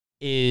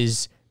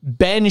is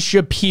Ben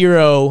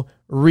Shapiro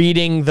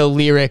reading the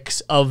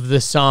lyrics of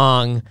the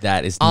song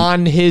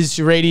on his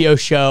radio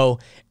show.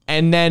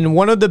 And then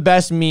one of the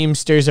best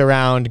memesters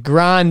around,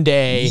 Grande,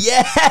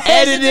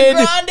 edited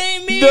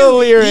the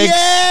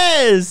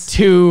lyrics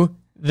to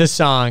the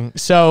song.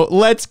 So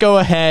let's go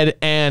ahead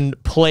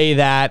and play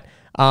that.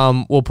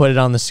 We'll put it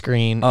on the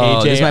screen.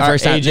 AJ, this is my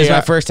first time. This is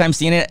my first time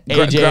seeing it.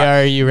 AJ,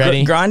 are you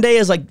ready? Grande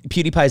is like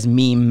PewDiePie's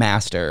meme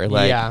master.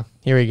 Like, yeah,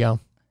 here we go.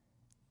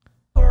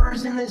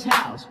 Whores in this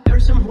house.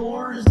 There's some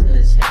whores in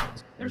this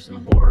house. There's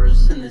some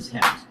whores in this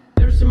house.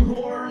 There's some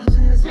whores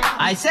in this house.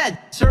 I said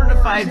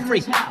certified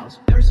freak.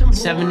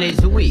 7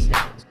 days a week.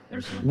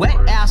 Wet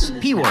ass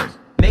P word.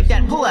 Make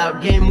that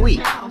pullout game weak.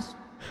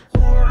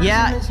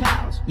 Yeah,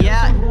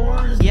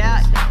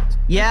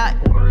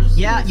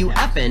 you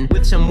effing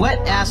with some wet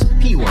ass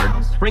P word.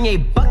 Bring a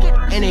bucket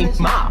and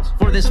a mop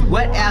for this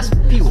wet ass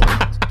P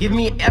word. Give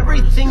me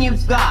everything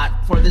you've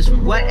got for this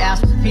wet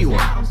ass P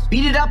word.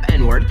 Beat it up,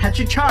 N word,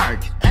 catch a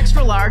charge.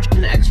 Extra large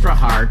and extra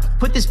hard.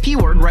 Put this P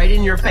word right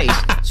in your face.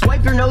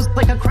 Swipe your nose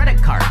like a credit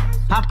card.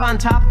 Hop on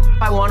top,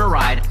 I wanna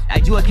ride.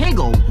 I do a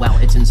kegel while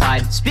it's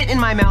inside. Spit in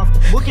my mouth,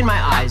 look in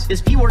my eyes. This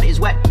P word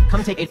is wet,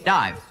 come take a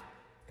dive.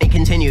 It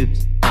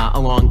continues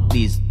along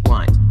these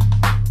lines.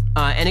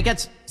 And it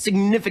gets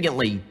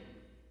significantly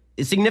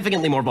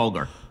more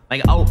vulgar.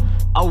 Like,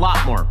 a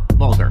lot more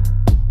vulgar.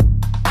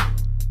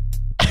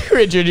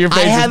 Richard, your face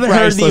I haven't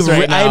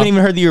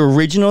even heard the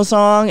original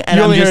song, and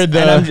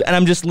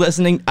I'm just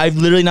listening. I've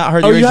literally not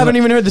heard. Oh, you haven't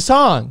even heard the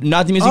song?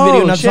 Not the music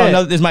video, not the song.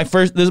 No, this is my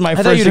first. This is my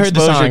first exposure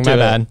to it. My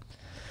bad.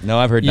 No,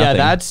 I've heard nothing.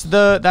 Yeah,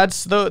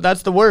 that's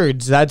the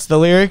words. That's the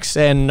lyrics,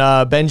 and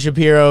Ben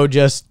Shapiro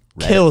just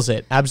kills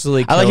it.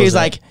 Absolutely kills it. I like he's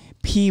like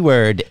P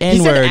word,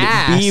 N word,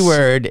 B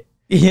word.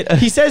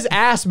 He says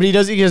ass, but he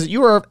doesn't. He goes,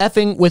 "You are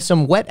effing with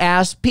some wet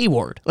ass P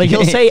word." Like,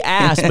 he'll say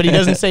ass, but he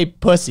doesn't say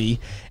pussy,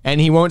 and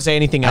he won't say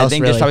anything else. I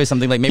think there's probably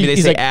something like maybe they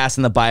say like, ass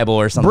in the Bible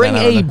or something. Bring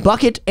a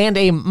bucket and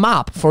a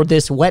mop for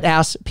this wet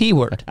ass P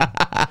word.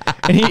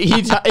 And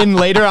and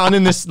later on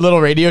in this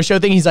little radio show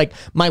thing, he's like,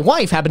 "My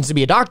wife happens to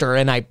be a doctor,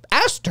 and I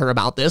asked her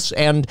about this,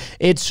 and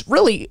it's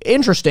really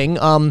interesting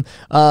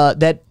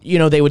that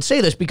they would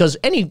say this because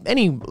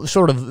any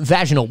sort of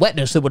vaginal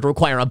wetness that would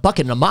require a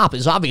bucket and a mop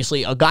is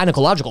obviously a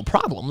gynecological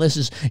problem. This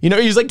is,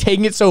 he's like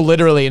taking it so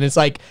literally, and it's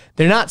like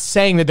they're not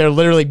saying that they're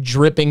literally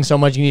dripping so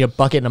much you need a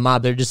bucket and a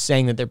mop. They're just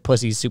saying that their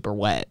pussy's super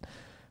wet."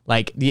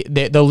 Like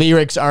the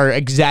lyrics are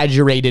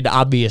exaggerated,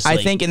 obviously. I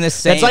think in the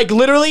same... It's like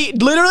literally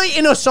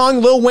in a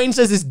song, Lil Wayne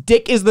says his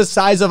dick is the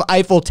size of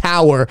Eiffel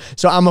Tower,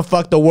 so I'm gonna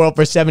fuck the world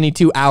for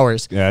 72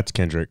 hours. Yeah, that's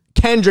Kendrick.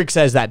 Kendrick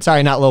says that.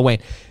 Sorry, not Lil Wayne.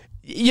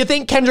 You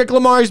think Kendrick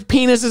Lamar's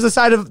penis is the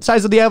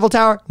size of the Eiffel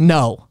Tower?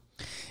 No.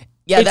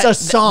 Yeah, it's a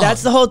song.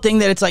 That's the whole thing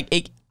that it's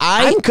like...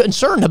 I'm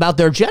concerned about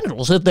their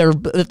genitals. If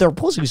their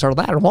pussies are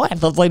that wet,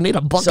 they need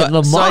a bucket and a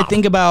mop. So I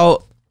think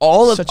about...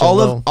 All of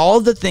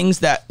the things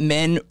that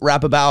men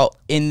rap about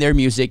in their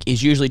music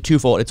is usually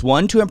twofold. It's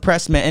one, to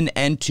impress men,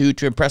 and two,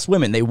 to impress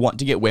women. They want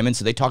to get women,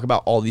 so they talk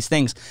about all these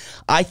things.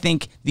 I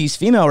think these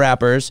female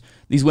rappers,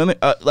 these women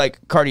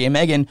like Cardi and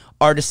Megan,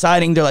 are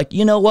deciding, they're like,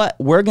 you know what,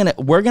 we're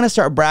gonna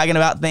start bragging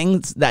about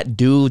things that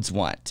dudes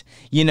want.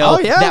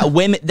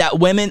 That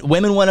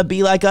women want to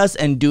be like us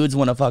and dudes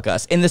want to fuck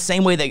us. In the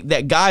same way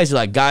that guys are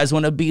like, guys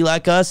want to be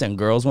like us and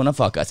girls want to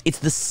fuck us. It's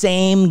the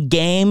same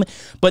game,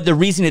 but the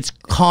reason it's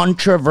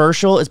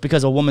controversial is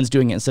because a woman's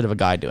doing it instead of a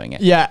guy doing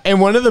it. Yeah, and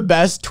one of the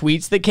best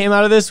tweets that came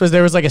out of this was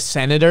there was like a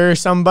senator or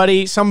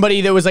somebody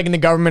that was like in the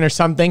government or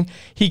something.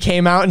 He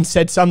came out and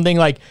said something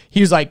like,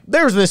 he was like,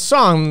 there's this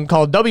song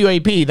called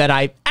WAP that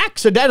I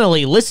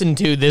accidentally listened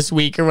to this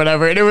week or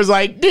whatever. And it was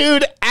like,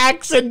 dude,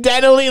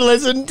 accidentally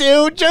listened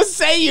to? Just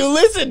say you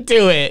listened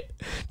to it.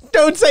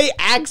 Don't say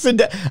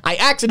I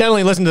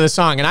accidentally listened to the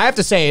song. And I have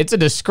to say, it's a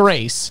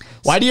disgrace.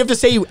 Why do you have to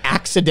say you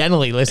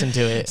accidentally listened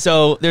to it?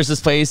 So there's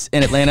this place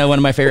in Atlanta, one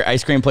of my favorite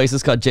ice cream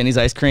places called Jenny's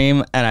Ice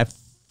Cream. And I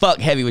fuck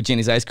heavy with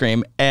Jenny's Ice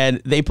Cream.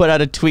 And they put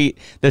out a tweet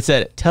that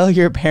said, tell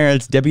your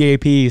parents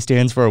WAP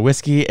stands for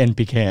whiskey and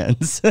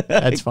pecans.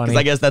 That's funny.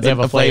 I guess that's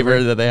a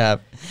flavor that they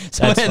have.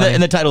 So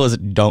and the title is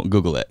Don't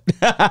Google It.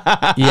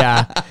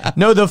 Yeah.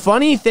 No, the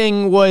funny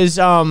thing was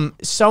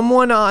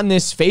someone on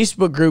this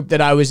Facebook group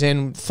that I was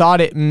in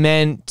thought it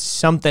meant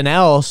something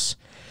else.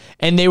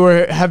 And they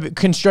were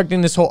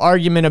constructing this whole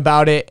argument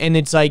about it, and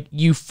it's like,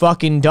 you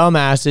fucking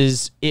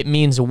dumbasses, it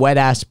means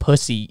wet-ass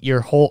pussy.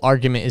 Your whole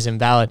argument is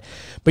invalid.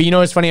 But you know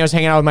what's funny? I was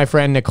hanging out with my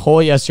friend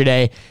Nicole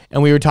yesterday,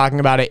 and we were talking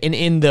about it. And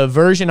in the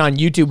version on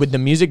YouTube with the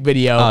music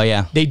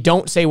video, they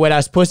don't say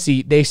wet-ass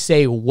pussy. They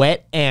say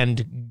wet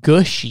and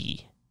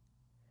gushy.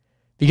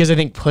 Because I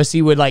think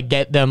pussy would like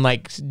get them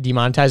like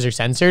demonetized or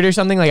censored or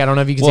something. Like, I don't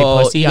know if you can say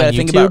pussy on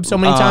YouTube so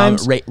many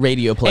times.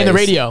 Radio plays. And the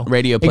radio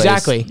plays.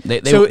 Exactly.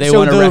 They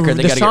want a record.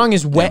 The song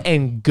is wet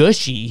and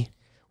gushy,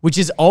 which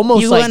is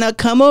almost like... You want to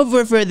come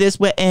over for this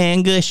wet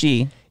and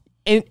gushy.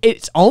 And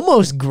it's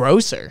almost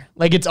grosser.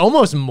 Like, it's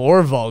almost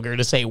more vulgar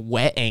to say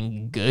wet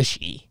and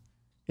gushy.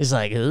 It's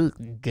like, ooh,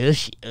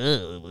 gushy.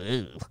 Ooh,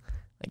 ooh.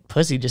 Like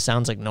pussy just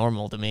sounds like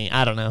normal to me.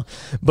 I don't know.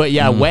 But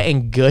yeah, wet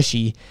and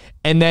gushy.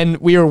 And then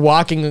we were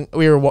walking,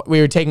 we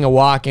were taking a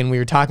walk and we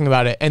were talking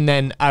about it. And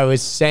then I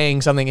was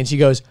saying something and she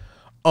goes,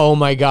 "Oh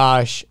my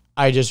gosh,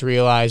 I just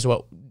realized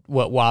what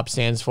WAP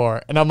stands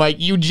for." And I'm like,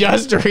 "You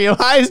just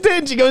realized it?"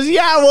 And she goes,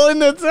 "Yeah, well, in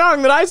the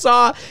song that I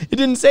saw, it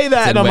didn't say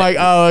that." And I'm like,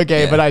 "Oh,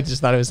 okay." Yeah. But I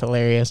just thought it was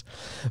hilarious.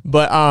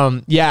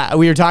 But yeah,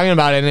 we were talking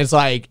about it and it's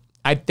like,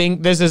 I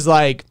think this is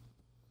like,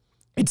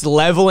 it's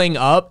leveling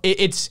up.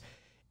 It's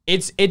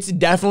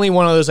definitely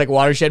one of those like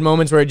watershed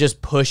moments where it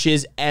just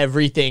pushes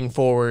everything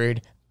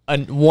forward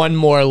one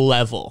more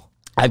level.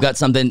 I've got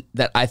something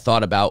that I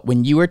thought about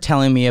when you were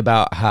telling me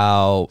about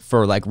how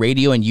for like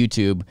radio and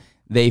YouTube,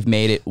 they've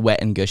made it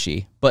wet and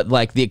gushy, but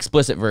like the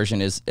explicit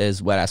version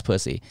is wet ass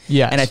pussy.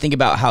 Yeah. And I think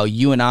about how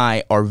you and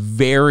I are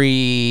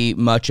very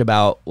much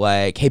about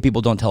like, hey,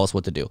 people, don't tell us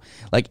what to do.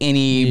 Like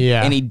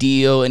any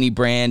deal, any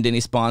brand, any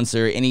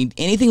sponsor,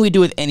 anything we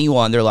do with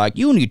anyone, they're like,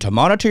 you need to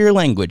monitor your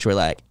language. We're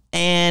like,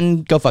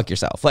 and go fuck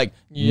yourself. Like,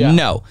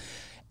 no.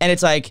 And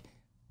it's like,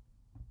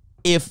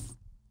 if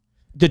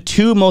the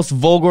two most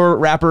vulgar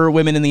rapper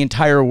women in the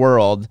entire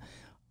world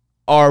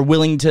are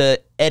willing to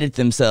edit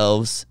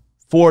themselves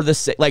for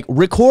the like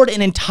record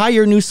an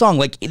entire new song,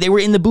 like they were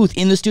in the booth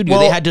in the studio,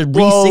 they had to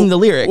re-sing the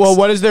lyrics. Well,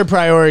 what is their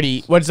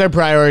priority? What's their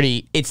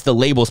priority? It's the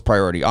label's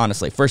priority,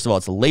 honestly. First of all,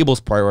 it's the label's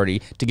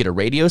priority to get a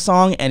radio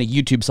song and a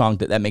YouTube song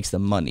that makes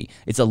them money.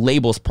 It's a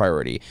label's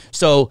priority.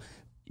 So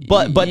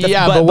But what's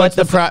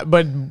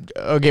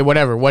okay,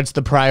 whatever. What's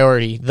the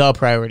priority?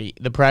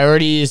 The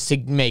priority is to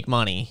make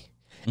money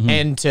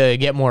and to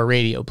get more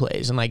radio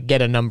plays and like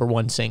get a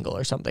 #1 single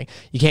or something.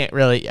 You can't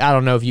really. I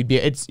don't know if you'd be.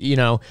 It's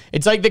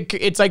it's like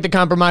the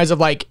compromise of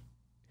like,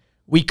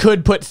 we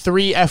could put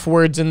 3 F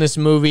words in this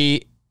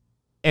movie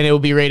and it will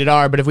be rated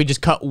R, but if we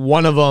just cut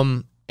one of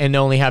them and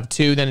only have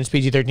 2, then it's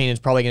PG-13.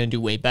 It's probably going to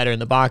do way better in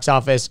the box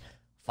office.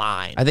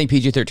 Fine. I think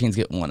PG-13's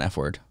get 1 F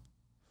word.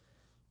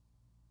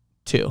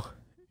 2.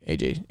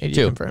 AJ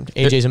 2. Confirmed.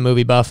 AJ's a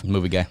movie buff.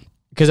 Movie guy.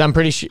 Because I'm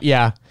pretty sure,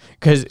 yeah.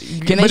 Because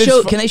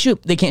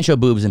they can't show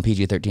boobs in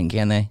PG-13,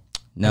 can they?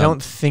 No. I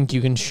don't think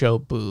you can show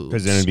boobs.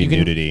 Because then it'd be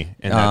nudity,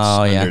 and that's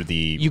under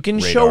the You can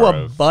show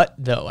a butt,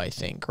 though, I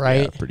think,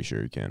 right? Yeah, pretty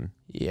sure you can.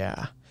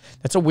 Yeah.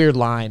 That's a weird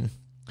line.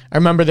 I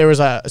remember there was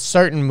a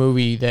certain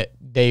movie that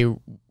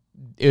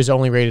it was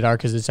only rated R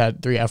because it's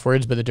had 3 F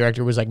words, but the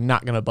director was like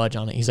not going to budge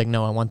on it. He's like,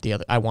 no, I want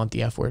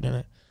the F word in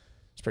it.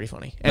 It's pretty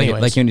funny.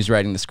 Anyways. Like when he's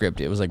writing the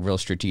script, it was like real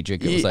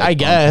strategic. It was like I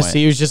guess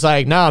he was just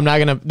like, no, I'm not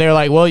gonna. They're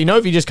like, well,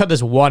 if you just cut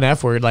this 1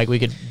 F word, like we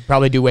could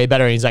probably do way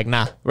better. And he's like,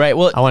 nah, right.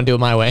 Well, I want to do it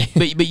my way.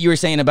 But you were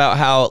saying about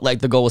how like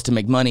the goal was to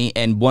make money,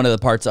 and one of the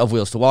parts of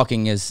Wheels to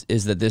Walking is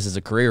that this is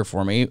a career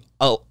for me,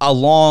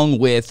 along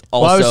with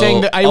also. Well, I was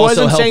saying that I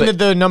wasn't saying that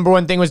the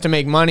 #1 thing was to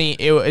make money.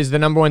 It was the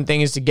 #1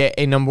 thing is to get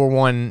a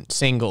 #1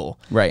 single.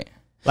 Right.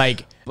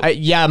 Like,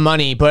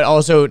 money, but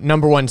also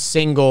 #1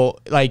 single,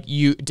 like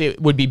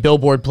it would be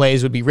Billboard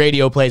plays, would be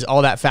radio plays,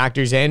 all that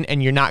factors in,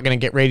 and you're not going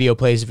to get radio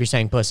plays if you're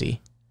saying pussy.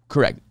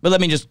 Correct. But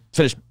let me just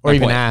finish. Or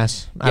even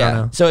ass. I don't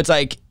know. So it's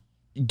like,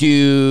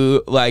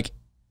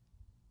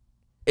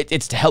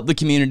 it's to help the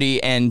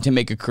community and to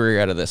make a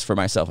career out of this for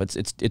myself.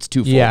 It's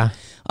twofold. Yeah.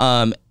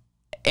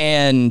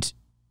 And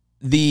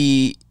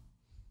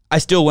I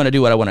still want to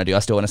do what I want to do. I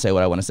still want to say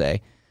what I want to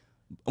say.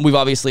 We've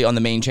obviously on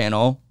the main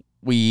channel,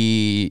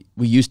 we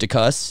used to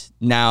cuss.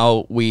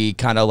 Now we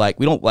kind of like,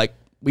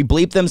 we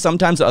bleep them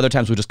sometimes. Other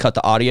times we just cut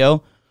the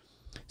audio.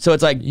 So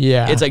it's like,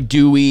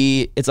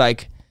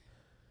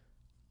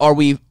 are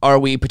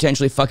we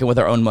potentially fucking with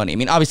our own money? I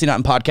mean, obviously not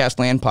in podcast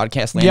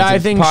land. Yeah, I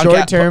think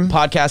short term.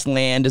 Podcast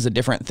land is a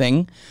different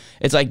thing.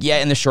 It's like, yeah,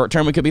 in the short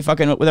term we could be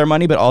fucking with our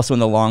money, but also in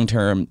the long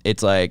term,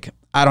 it's like,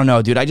 I don't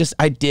know, dude.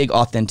 I dig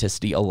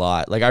authenticity a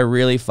lot. Like I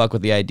really fuck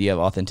with the idea of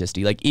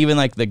authenticity. Like even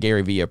like the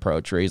Gary Vee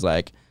approach where he's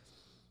like,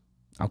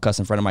 I'll cuss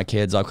in front of my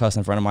kids. I'll cuss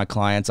in front of my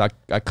clients. I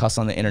cuss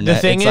on the internet.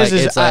 The thing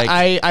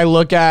I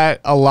look at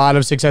a lot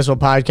of successful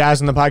podcasts,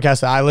 and the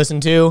podcasts that I listen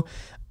to,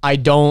 I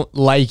don't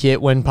like it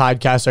when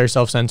podcasts are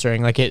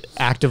self-censoring. Like it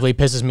actively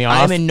pisses me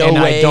off. I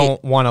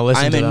don't want to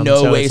listen to them. I'm in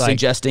no way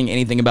suggesting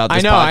anything about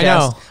this podcast. I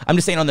know. I'm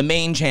just saying on the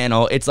main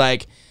channel, it's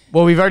like,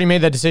 well, we've already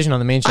made that decision on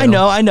the main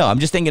channel. I know. I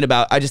just think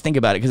about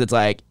it because it's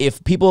like,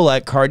 if people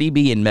like Cardi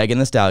B and Megan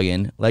Thee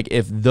Stallion, like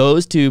if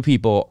those two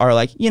people are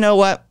like, you know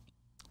what?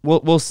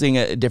 We'll sing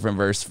a different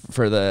verse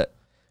for the,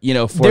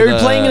 they're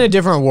playing in a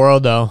different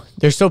world though.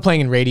 They're still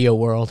playing in radio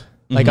world.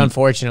 Like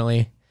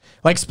unfortunately,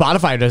 like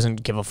Spotify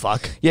doesn't give a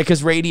fuck. Yeah,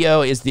 because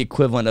radio is the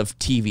equivalent of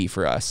TV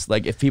for us.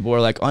 Like if people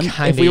were like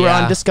if we were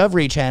on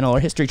Discovery Channel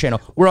or History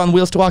Channel, we're on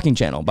Wheels to Walking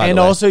Channel. By the way. And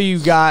also you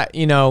got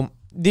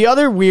the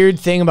other weird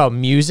thing about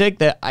music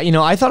that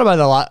I thought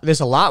about this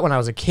a lot when I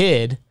was a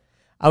kid.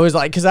 I was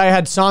like, because I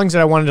had songs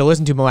that I wanted to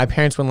listen to, but my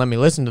parents wouldn't let me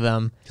listen to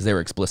them. Because they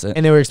were explicit.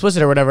 And they were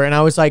explicit or whatever. And I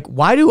was like,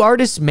 why do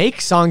artists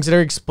make songs that are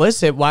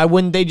explicit? Why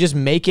wouldn't they just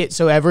make it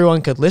so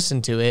everyone could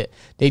listen to it?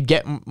 They'd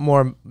get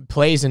more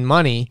plays and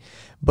money.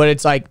 But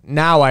it's like,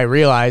 now I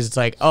realize it's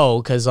like,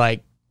 oh, because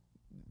like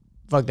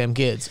fuck them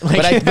kids.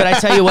 Like, but I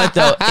tell you what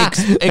though, I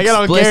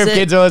don't care if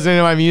kids are listening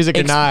to my music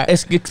or not.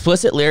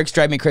 Explicit lyrics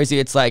drive me crazy.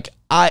 It's like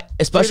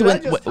especially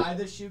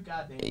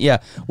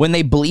when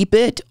they bleep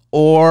it,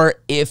 or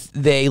if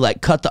they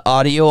like cut the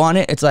audio on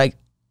it. It's like,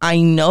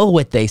 I know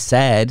what they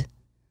said.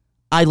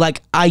 I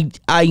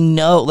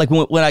know, like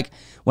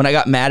when I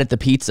got mad at the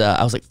pizza,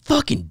 I was like,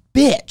 fucking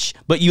bitch.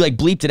 But you like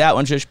bleeped it out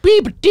and just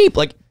beep deep.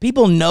 Like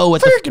people know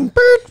what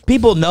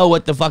people know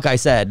what the fuck I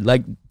said.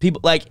 Like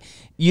people, like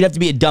you'd have to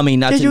be a dummy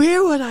not to. Did you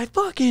hear what I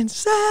fucking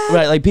said?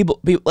 Right, like people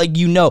like,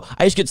 you know,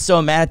 I just get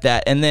so mad at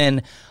that. And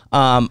then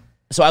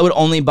so I would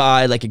only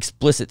buy like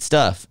explicit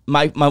stuff.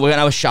 My when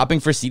I was shopping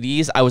for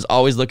CDs, I was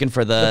always looking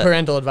for the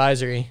parental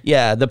advisory.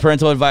 Yeah, the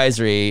parental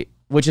advisory,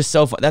 which is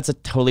so fun. That's a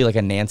totally like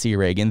a Nancy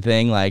Reagan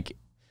thing. Like,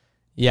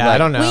 yeah, like, I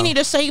don't know. We need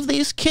to save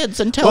these kids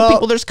and tell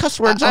people there's cuss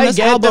words on this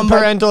album. I get the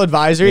parental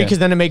advisory because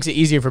then it makes it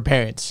easier for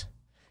parents.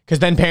 Because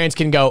then parents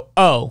can go,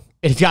 oh,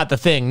 it's got the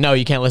thing. No,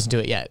 you can't listen to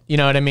it yet. You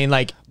know what I mean?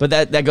 Like, but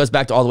that goes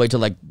back to all the way to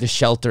like the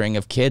sheltering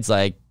of kids.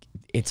 Like,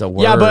 it's a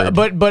word. Yeah,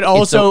 but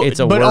also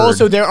it's a but word.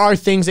 Also there are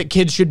things that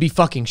kids should be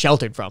fucking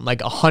sheltered from, like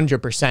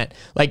 100%.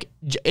 Like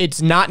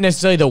it's not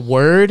necessarily the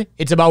word,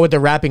 it's about what they're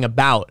rapping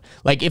about.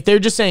 Like if they're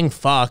just saying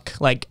fuck,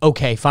 like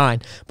okay,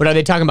 fine. But are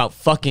they talking about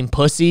fucking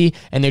pussy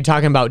and they're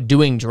talking about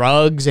doing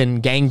drugs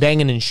and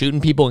gangbanging and shooting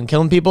people and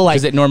killing people?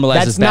 Like it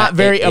normalizes that's not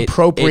very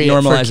appropriate. It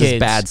normalizes for kids.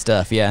 Bad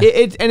stuff. Yeah,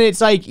 and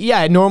it's like,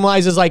 yeah, it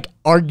normalizes like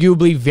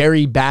arguably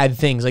very bad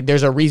things. Like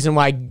there's a reason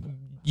why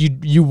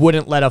you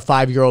wouldn't let a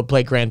 5-year-old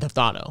play Grand Theft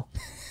Auto.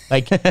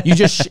 Like you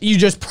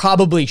just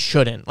probably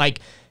shouldn't. Like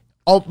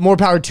more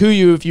power to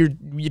you if you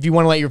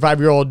want to let your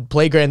 5-year-old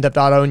play Grand Theft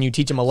Auto and you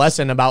teach them a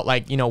lesson about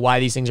like, you know, why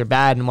these things are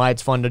bad and why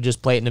it's fun to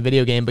just play it in a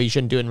video game, but you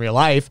shouldn't do it in real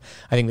life.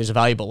 I think there's a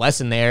valuable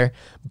lesson there,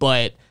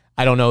 but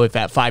I don't know if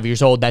at 5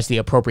 years old that's the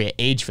appropriate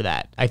age for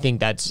that. I think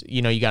that's,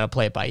 you know, you got to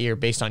play it by ear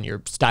based on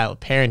your style of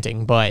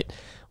parenting, but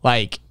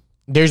like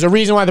there's a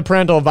reason why the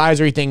parental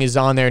advisory thing is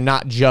on there,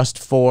 not just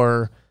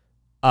for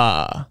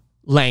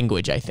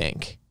language, I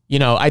think. You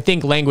know, I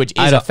think language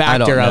is a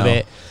factor of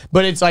it,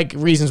 but it's like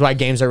reasons why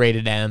games are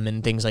rated M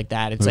and things like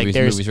that. It's like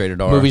there's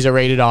movies are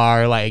rated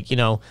R. Like, you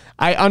know,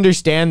 I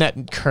understand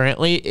that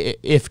currently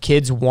if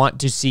kids want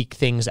to seek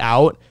things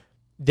out,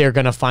 they're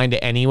going to find it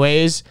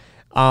anyways.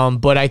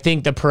 But I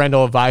think the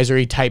parental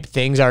advisory type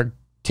things are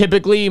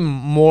typically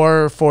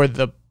more for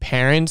the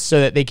parents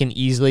so that they can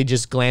easily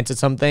just glance at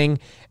something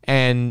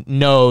and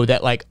know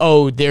that like,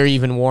 oh, they're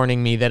even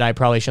warning me that I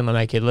probably shouldn't let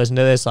my kid listen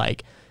to this.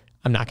 Like,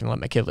 I'm not going to let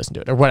my kid listen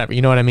to it or whatever.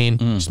 You know what I mean?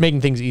 Just making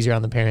things easier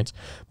on the parents.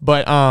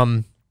 But,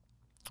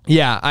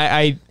 yeah,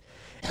 it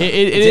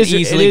is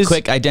easily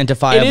quick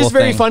identifiable. It is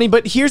very funny,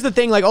 but here's the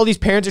thing. Like all these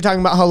parents are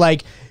talking about how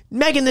like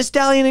Megan Thee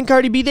Stallion and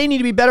Cardi B, they need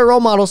to be better role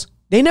models.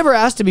 They never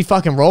asked to be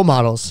fucking role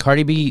models.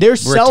 Cardi B, they're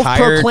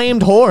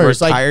self-proclaimed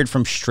whores. Retired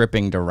from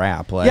stripping to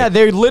rap. Like, yeah,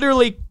 they're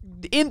literally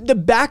in the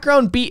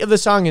background beat of the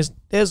song is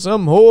 "There's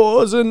some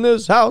whores in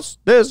this house.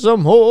 There's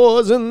some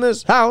whores in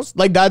this house."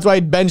 Like that's why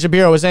Ben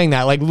Shapiro was saying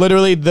that. Like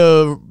literally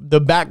the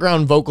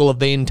background vocal of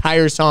the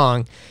entire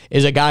song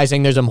is a guy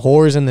saying "There's some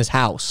whores in this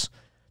house."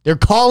 They're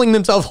calling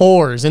themselves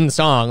whores in the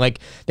song. Like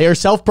they are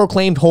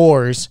self-proclaimed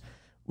whores,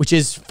 which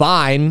is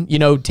fine, you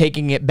know,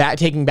 taking back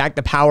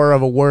the power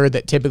of a word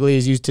that typically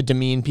is used to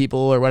demean people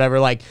or whatever,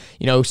 like,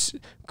 you know,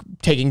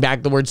 taking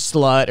back the word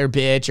slut or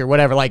bitch or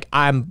whatever. Like,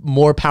 I'm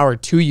more power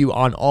to you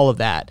on all of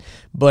that.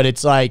 But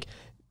it's like,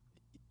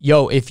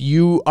 yo, if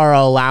you are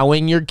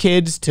allowing your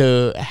kids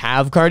to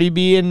have Cardi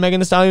B and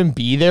Megan Thee Stallion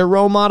be their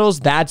role models,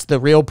 that's the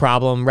real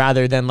problem,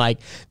 rather than like,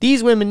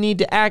 these women need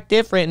to act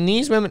different and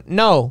these women,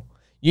 no.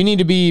 You need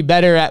to be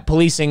better at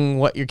policing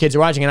what your kids are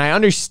watching. And I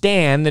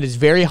understand that it's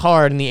very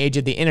hard in the age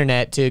of the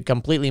internet to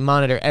completely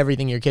monitor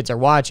everything your kids are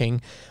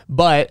watching,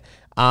 but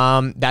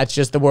that's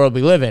just the world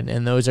we live in.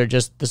 And those are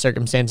just the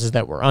circumstances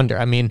that we're under.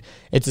 I mean,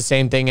 it's the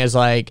same thing as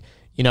like,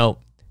 you know,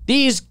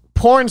 these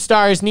porn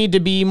stars need to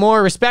be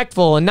more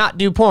respectful and not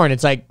do porn.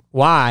 It's like,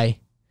 why?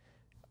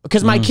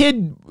 Because my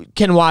kid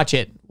can watch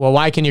it. Well,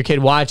 why can your kid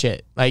watch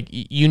it? Like,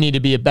 you need to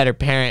be a better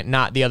parent,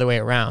 not the other way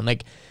around.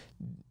 Like,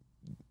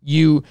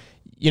 you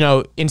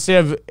know,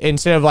 instead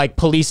of like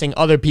policing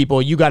other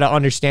people, you got to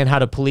understand how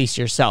to police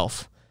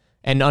yourself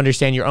and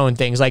understand your own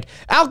things. Like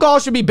alcohol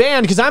should be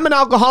banned because I'm an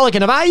alcoholic.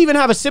 And if I even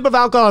have a sip of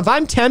alcohol, if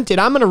I'm tempted,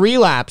 I'm going to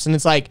relapse. And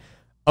it's like,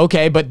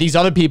 okay, but these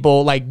other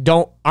people like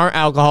aren't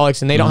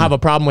alcoholics and they don't have a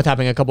problem with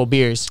having a couple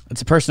beers.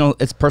 It's personal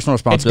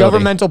responsibility. It's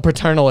governmental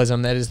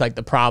paternalism that is like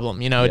the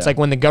problem. You know, it's like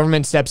when the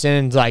government steps in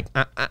and is like,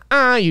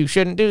 you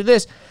shouldn't do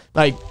this.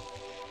 Like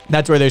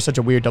that's where there's such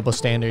a weird double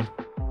standard.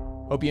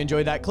 Hope you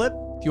enjoyed that clip.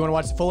 If you want to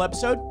watch the full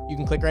episode, you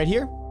can click right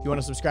here. If you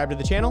want to subscribe to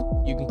the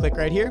channel, you can click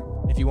right here.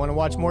 If you want to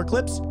watch more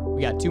clips,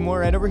 we got 2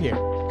 more right over here.